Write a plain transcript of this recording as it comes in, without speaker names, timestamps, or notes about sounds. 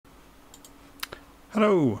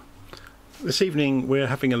Hello! This evening we're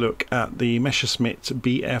having a look at the Messerschmitt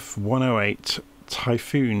BF108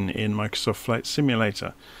 Taifun in Microsoft Flight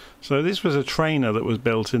Simulator. So this was a trainer that was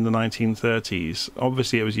built in the 1930s.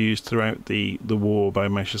 Obviously it was used throughout the war by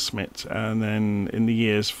Messerschmitt, and then in the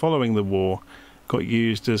years following the war got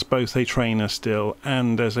used as both a trainer still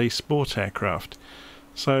and as a sport aircraft.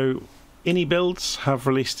 So Ini Builds have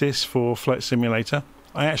released this for Flight Simulator.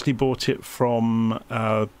 I actually bought it from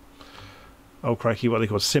oh crikey, what they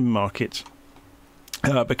call Sim Market,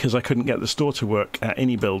 because I couldn't get the store to work at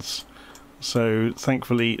Ini Builds. So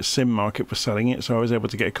thankfully Sim Market was selling it, so I was able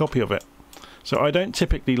to get a copy of it. So I don't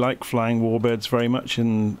typically like flying warbirds very much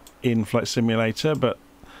in Flight Simulator, but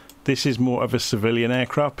this is more of a civilian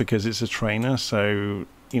aircraft because it's a trainer, so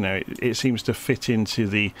you know it seems to fit into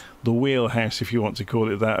the wheelhouse, if you want to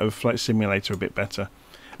call it that, of Flight Simulator a bit better.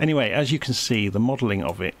 Anyway, as you can see, the modelling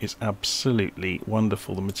of it is absolutely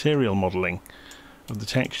wonderful. The material modelling of the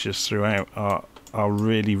textures throughout are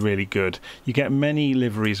really, really good. You get many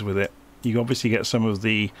liveries with it. You obviously get some of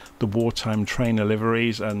the wartime trainer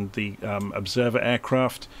liveries and the observer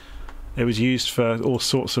aircraft. It was used for all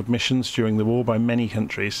sorts of missions during the war by many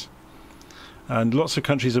countries. And lots of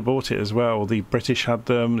countries have bought it as well. The British had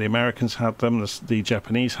them, the Americans had them, the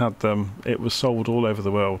Japanese had them. It was sold all over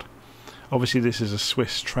the world. Obviously this is a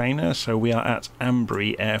Swiss trainer, so we are at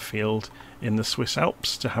Ambri airfield in the Swiss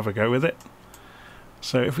Alps to have a go with it.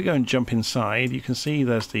 So if we go and jump inside, you can see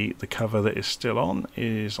there's the cover that is still on,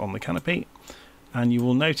 is on the canopy. And you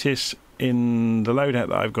will notice in the loadout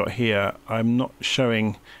that I've got here, I'm not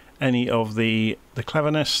showing any of the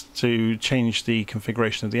cleverness to change the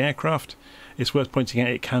configuration of the aircraft. It's worth pointing out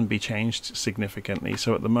it can be changed significantly.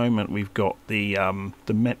 So at the moment we've got the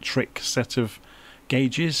metric set of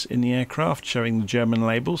gauges in the aircraft showing the German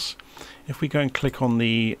labels. If we go and click on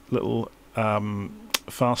the little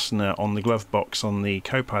fastener on the glove box on the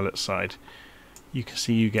co-pilot side, you can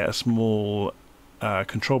see you get a small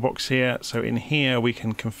control box here. So in here we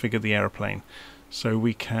can configure the aeroplane. So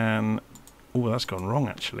we can, oh, that's gone wrong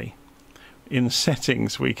actually. In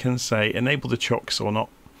settings we can say enable the chocks or not.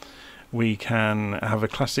 We can have a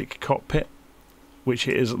classic cockpit, which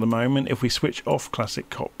it is at the moment. If we switch off classic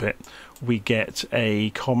cockpit, we get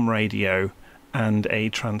a comm radio and a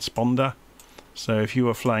transponder. So if you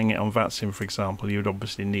were flying it on VATSIM, for example, you would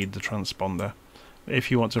obviously need the transponder.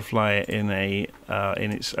 If you want to fly it in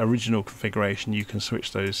its original configuration, you can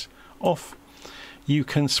switch those off. You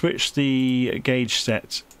can switch the gauge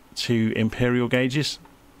set to imperial gauges.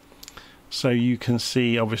 So you can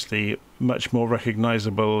see obviously much more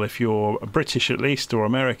recognizable, if you're British at least or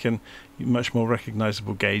American, much more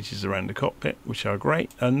recognizable gauges around the cockpit, which are great,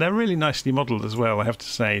 and they're really nicely modeled as well, I have to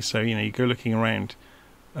say. So you know, you go looking around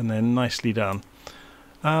and they're nicely done.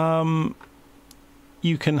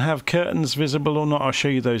 You can have curtains visible or not. I'll show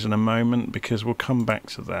you those in a moment because we'll come back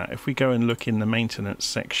to that. If we go and look in the maintenance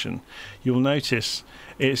section, you'll notice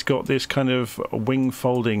it's got this kind of wing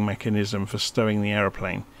folding mechanism for stowing the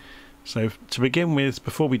aeroplane. So to begin with,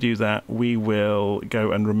 before we do that, we will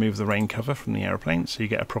go and remove the rain cover from the aeroplane so you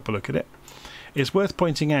get a proper look at it. It's worth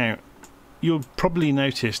pointing out, you'll probably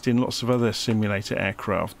noticed in lots of other simulator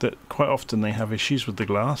aircraft that quite often they have issues with the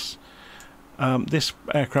glass. This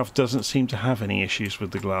aircraft doesn't seem to have any issues with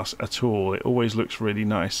the glass at all. It always looks really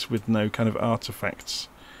nice with no kind of artifacts,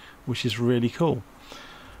 which is really cool.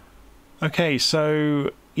 Okay, so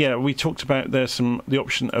yeah, we talked about there's the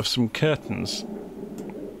option of some curtains.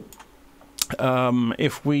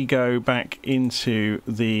 If we go back into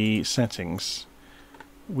the settings,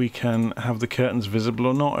 we can have the curtains visible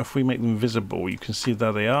or not. If we make them visible, you can see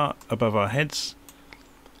there they are above our heads.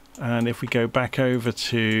 And if we go back over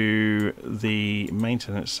to the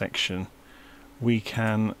maintenance section, we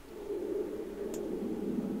can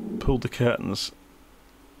pull the curtains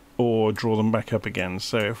or draw them back up again.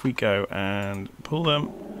 So if we go and pull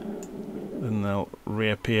them, then they'll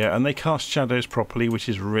reappear, and they cast shadows properly, which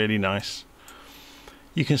is really nice.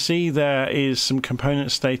 You can see there is some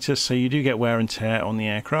component status, so you do get wear and tear on the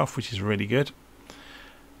aircraft, which is really good.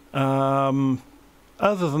 Other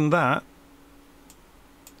than that,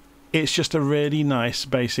 it's just a really nice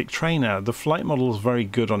basic trainer. The flight model is very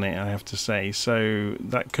good on it, I have to say, so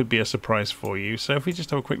that could be a surprise for you. So if we just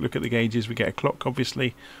have a quick look at the gauges, we get a clock,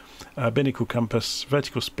 obviously, binnacle compass,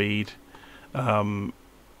 vertical speed,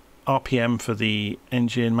 RPM for the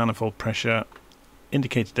engine, manifold pressure,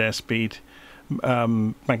 indicated airspeed,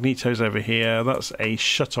 magnetos over here. That's a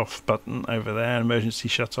shut-off button over there, emergency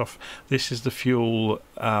shut-off. This is the fuel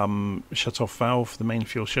shut-off valve, the main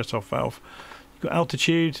fuel shut-off valve. You've got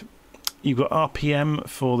altitude, you've got RPM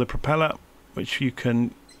for the propeller, which you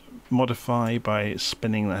can modify by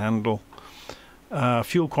spinning the handle.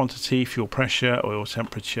 fuel quantity, fuel pressure, oil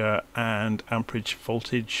temperature, and amperage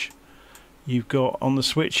voltage. You've got on the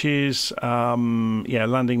switches,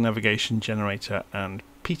 landing navigation, generator, and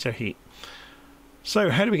pitot heat. So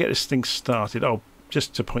how do we get this thing started? Oh,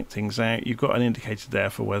 just to point things out, you've got an indicator there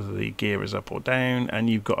for whether the gear is up or down, and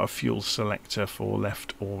you've got a fuel selector for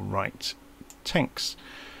left or right tanks.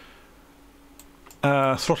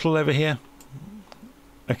 Throttle lever here.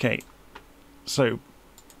 Okay, so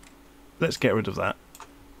let's get rid of that.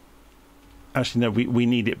 Actually, no, we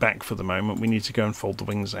need it back for the moment. We need to go and fold the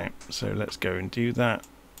wings out. So let's go and do that.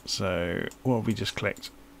 So what have we just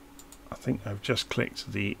clicked? I think I've just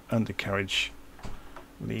clicked the undercarriage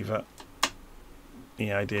lever.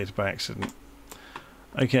 Yeah, I did by accident.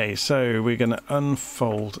 Okay, so we're going to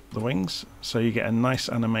unfold the wings. So you get a nice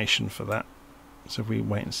animation for that. So if we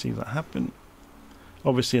wait and see that happen.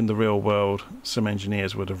 Obviously in the real world, some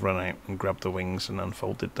engineers would have run out and grabbed the wings and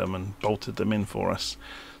unfolded them and bolted them in for us.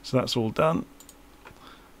 So that's all done.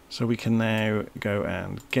 So we can now go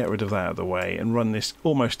and get rid of that out of the way and run this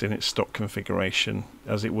almost in its stock configuration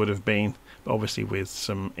as it would have been, but obviously with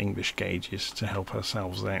some English gauges to help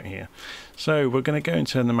ourselves out here. So we're going to go and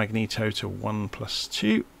turn the magneto to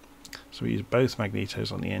 1+2. So we use both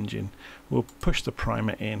magnetos on the engine. We'll push the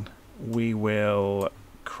primer in. We will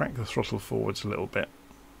crack the throttle forwards a little bit.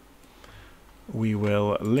 We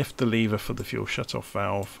will lift the lever for the fuel shutoff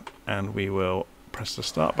valve, and we will press the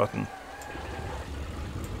start button.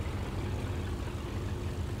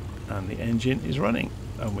 And the engine is running,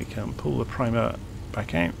 and we can pull the primer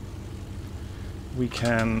back out. We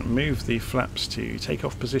can move the flaps to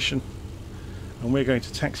takeoff position, and we're going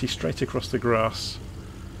to taxi straight across the grass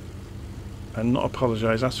and not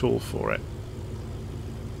apologise at all for it.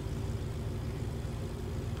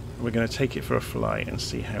 We're going to take it for a fly and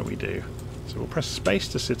see how we do. So we'll press space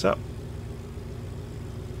to sit up.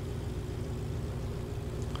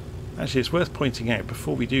 Actually, it's worth pointing out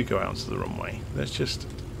before we do go out onto the runway, let's just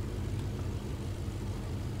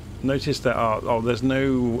notice that there's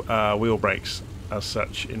no wheel brakes as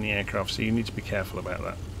such in the aircraft, so you need to be careful about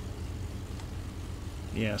that.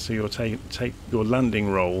 Yeah, so your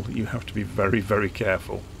landing roll, you have to be very, very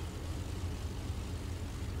careful.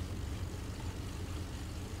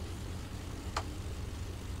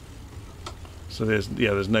 So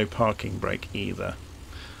there's no parking brake either.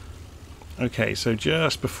 Okay, so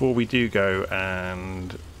just before we do go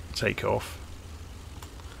and take off,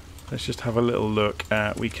 let's just have a little look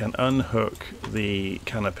at, we can unhook the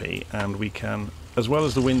canopy, and we can, as well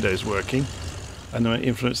as the windows working and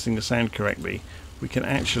influencing the sound correctly, we can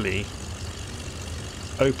actually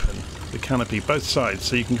open the canopy both sides,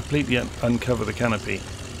 so you can completely uncover the canopy.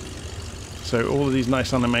 So all of these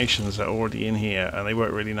nice animations are already in here, and they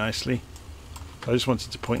work really nicely. I just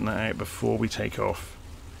wanted to point that out before we take off,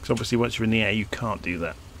 because obviously once you're in the air you can't do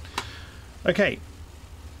that. Okay,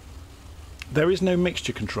 there is no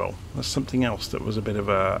mixture control. That's something else that was a bit of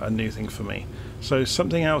a new thing for me. So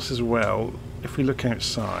something else as well, if we look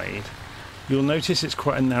outside, you'll notice it's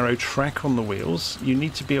quite a narrow track on the wheels. You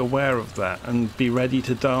need to be aware of that and be ready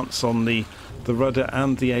to dance on the rudder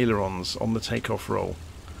and the ailerons on the takeoff roll,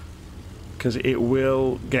 because it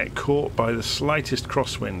will get caught by the slightest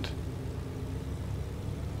crosswind.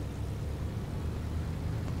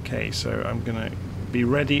 Okay, so I'm going to be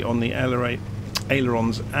ready on the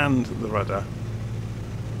ailerons and the rudder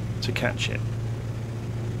to catch it.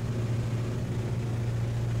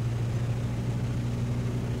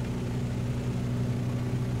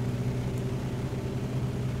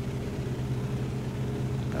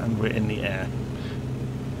 And we're in the air.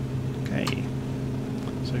 Okay,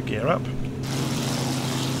 so gear up.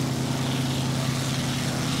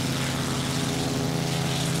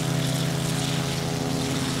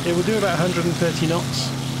 It will do about 130 knots.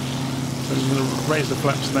 So I'm going to raise the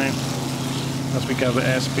flaps now as we gather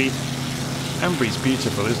airspeed. Ambri's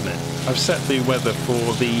beautiful, isn't it? I've set the weather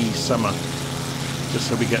for the summer, just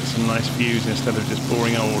so we get some nice views instead of just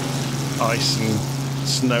boring old ice and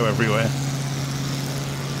snow everywhere.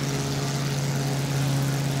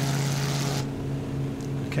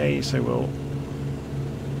 Okay, so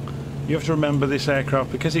you have to remember this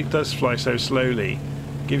aircraft, because it does fly so slowly,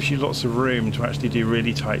 gives you lots of room to actually do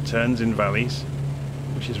really tight turns in valleys,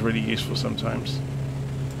 which is really useful sometimes.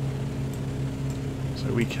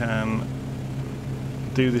 So we can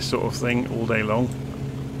do this sort of thing all day long.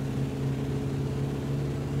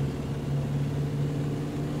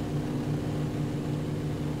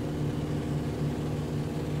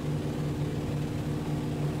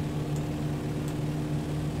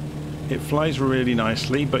 It flies really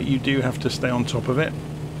nicely, but you do have to stay on top of it.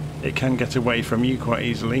 It can get away from you quite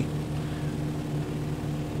easily.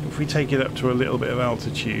 If we take it up to a little bit of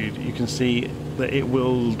altitude, you can see that it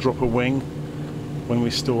will drop a wing when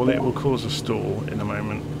we stall. It will cause a stall in a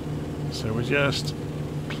moment. So we're just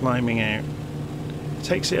climbing out. It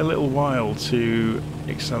takes it a little while to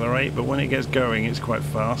accelerate, but when it gets going it's quite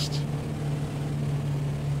fast.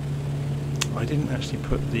 I didn't actually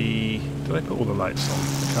put the... did I put all the lights on?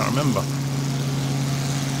 I can't remember.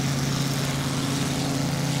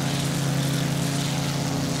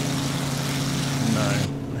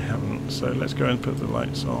 No, I haven't. So let's go and put the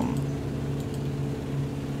lights on.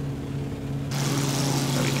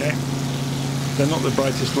 There we go. They're not the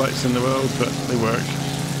brightest lights in the world, but they work.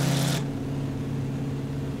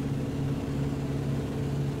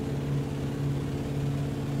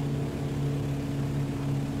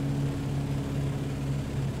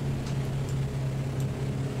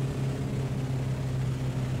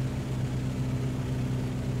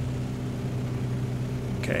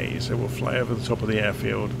 Okay, so we'll fly over the top of the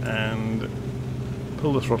airfield and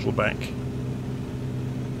pull the throttle back.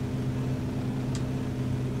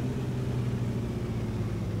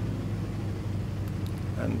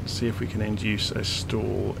 And see if we can induce a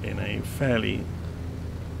stall in a fairly...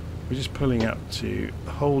 we're just pulling up to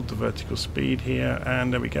hold the vertical speed here,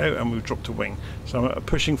 and there we go, and we've dropped a wing. So I'm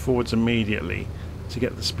pushing forwards immediately to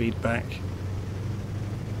get the speed back.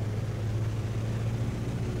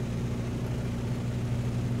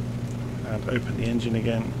 And open the engine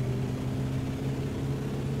again.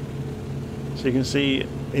 So you can see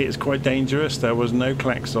it's quite dangerous. There was no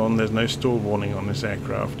klaxon, there's no stall warning on this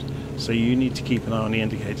aircraft. So you need to keep an eye on the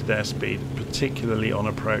indicated airspeed, particularly on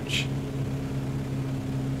approach.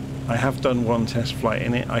 I have done one test flight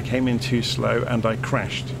in it. I came in too slow and I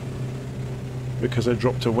crashed because I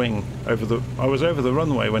dropped a wing over the... I was over the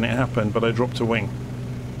runway when it happened, but I dropped a wing.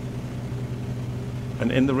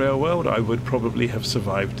 And in the real world I would probably have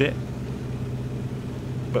survived it.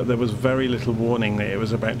 But there was very little warning that it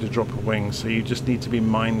was about to drop a wing, so you just need to be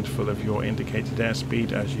mindful of your indicated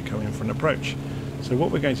airspeed as you come in for an approach. So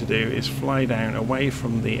what we're going to do is fly down away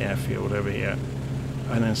from the airfield over here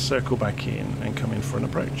and then circle back in and come in for an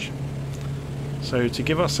approach. So to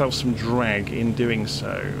give ourselves some drag in doing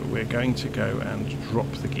so, we're going to go and drop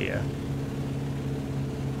the gear.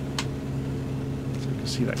 So you can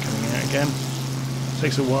see that coming out again. It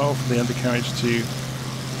takes a while for the undercarriage to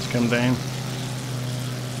come down.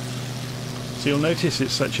 So you'll notice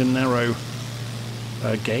it's such a narrow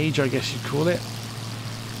gauge, I guess you'd call it,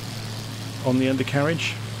 on the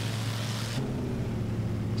undercarriage.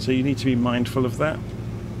 So you need to be mindful of that.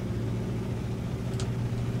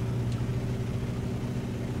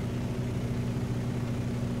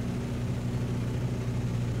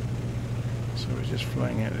 So we're just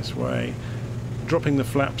flying out this way. Dropping the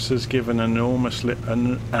flaps has given an enormous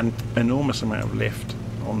amount of lift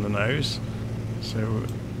on the nose. So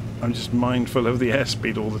I'm just mindful of the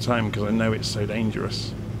airspeed all the time because I know it's so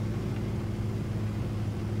dangerous.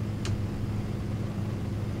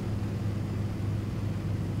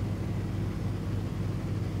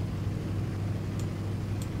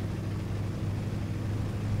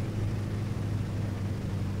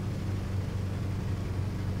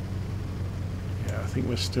 Yeah, I think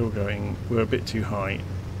we're still going, we're a bit too high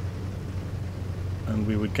and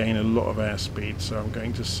we would gain a lot of airspeed, so I'm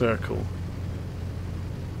going to circle.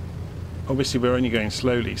 Obviously we're only going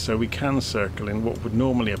slowly, so we can circle in what would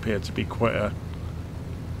normally appear to be quite a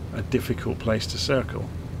difficult place to circle.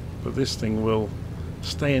 But this thing will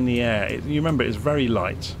stay in the air. You remember, it's very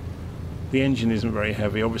light. The engine isn't very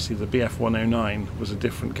heavy. Obviously the BF109 was a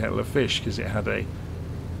different kettle of fish because it had an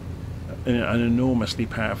enormously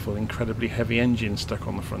powerful, incredibly heavy engine stuck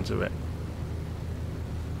on the front of it.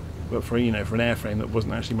 But for, you know, for an airframe that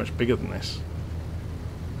wasn't actually much bigger than this.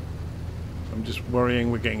 I'm just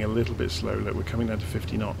worrying we're getting a little bit slow. Look, we're coming down to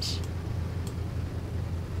 50 knots.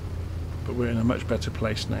 But we're in a much better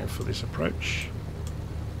place now for this approach.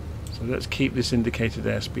 So let's keep this indicated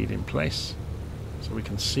airspeed in place so we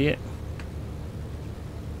can see it.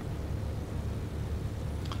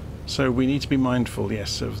 So we need to be mindful,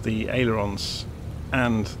 yes, of the ailerons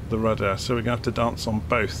and the rudder. So we're going to have to dance on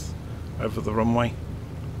both over the runway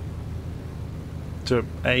to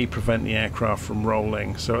prevent the aircraft from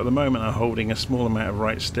rolling. So at the moment I'm holding a small amount of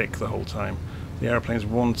right stick the whole time. The aeroplane's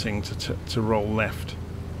wanting to roll left.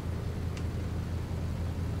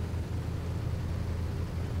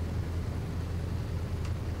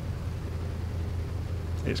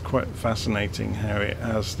 It's quite fascinating how it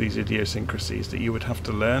has these idiosyncrasies that you would have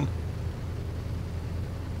to learn.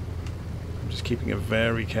 I'm just keeping a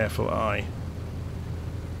very careful eye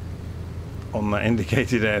on that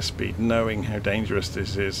indicated airspeed, knowing how dangerous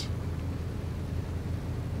this is.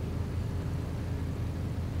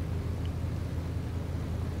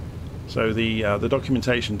 So the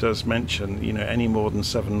documentation does mention, you know, any more than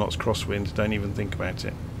 7 knots crosswind, don't even think about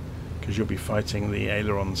it, because you'll be fighting the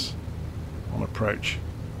ailerons on approach.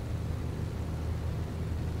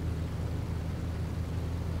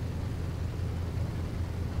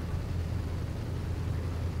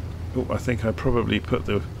 Oh, I think I probably put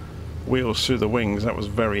the wheels through the wings. That was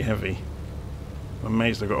very heavy. I'm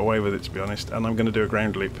amazed I got away with it, to be honest. And I'm going to do a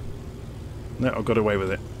ground loop. No, I got away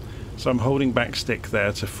with it. So I'm holding back stick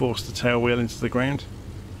there to force the tail wheel into the ground.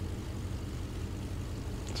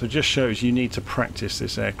 So it just shows you need to practice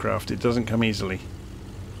this aircraft. It doesn't come easily.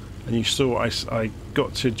 And you saw I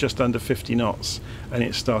got to just under 50 knots and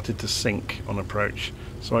it started to sink on approach.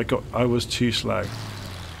 So I was too slow.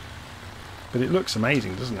 But it looks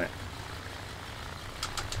amazing, doesn't it?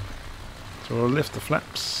 So I'll lift the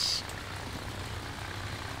flaps.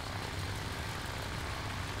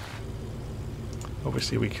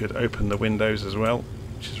 Obviously we could open the windows as well,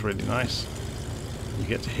 which is really nice. You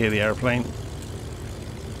get to hear the aeroplane.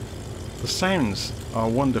 The sounds are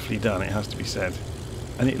wonderfully done, it has to be said.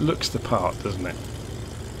 And it looks the part, doesn't it?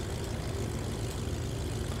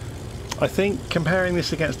 I think comparing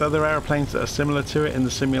this against other aeroplanes that are similar to it in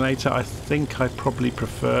the simulator, I think I probably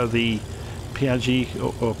prefer the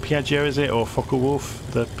Piaggio, is it, or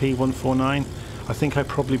Focke-Wulf, the P149. I think I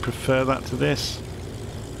probably prefer that to this.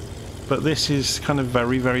 But this is kind of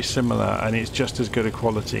very, very similar, and it's just as good a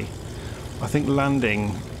quality. I think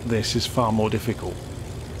landing this is far more difficult.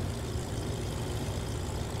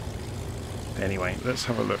 Anyway, let's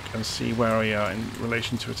have a look and see where we are in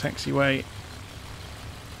relation to a taxiway.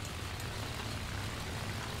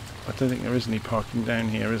 I don't think there is any parking down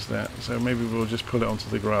here, is there? So maybe we'll just pull it onto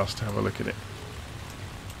the grass to have a look at it.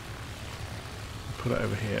 Put it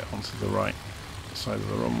over here onto the right side of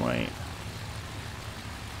the runway.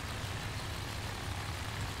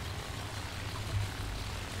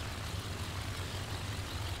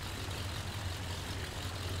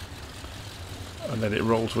 And let it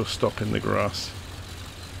roll to a stop in the grass.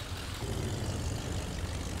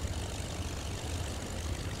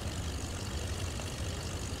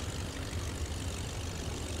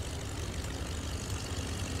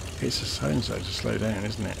 It's a so-and-so to slow down,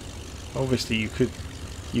 isn't it? Obviously you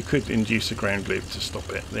could induce a ground loop to stop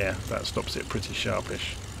it. There, that stops it pretty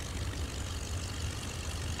sharpish.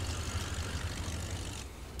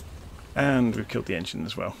 And we've killed the engine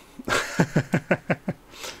as well.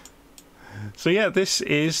 So yeah, this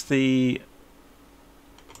is the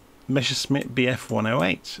Messerschmitt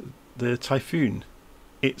BF108, the Taifun.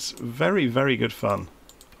 It's very, very good fun.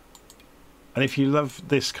 And if you love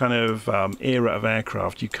this kind of era of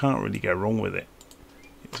aircraft, you can't really go wrong with it.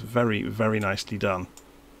 It's very, very nicely done.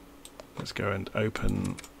 Let's go and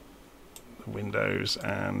open the windows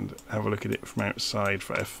and have a look at it from outside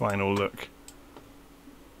for a final look.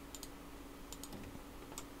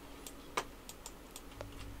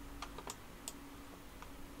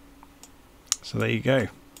 So there you go.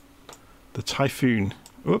 The Taifun.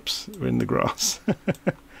 Oops, we're in the grass.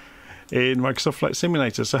 In Microsoft Flight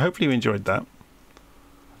Simulator. So hopefully you enjoyed that.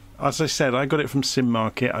 As I said, I got it from Sim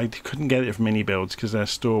Market. I couldn't get it from Mini Builds because their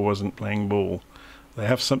store wasn't playing ball. They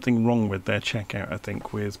have something wrong with their checkout, I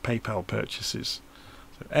think, with PayPal purchases.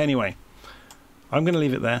 So anyway, I'm going to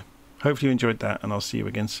leave it there. Hopefully you enjoyed that, and I'll see you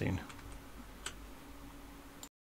again soon.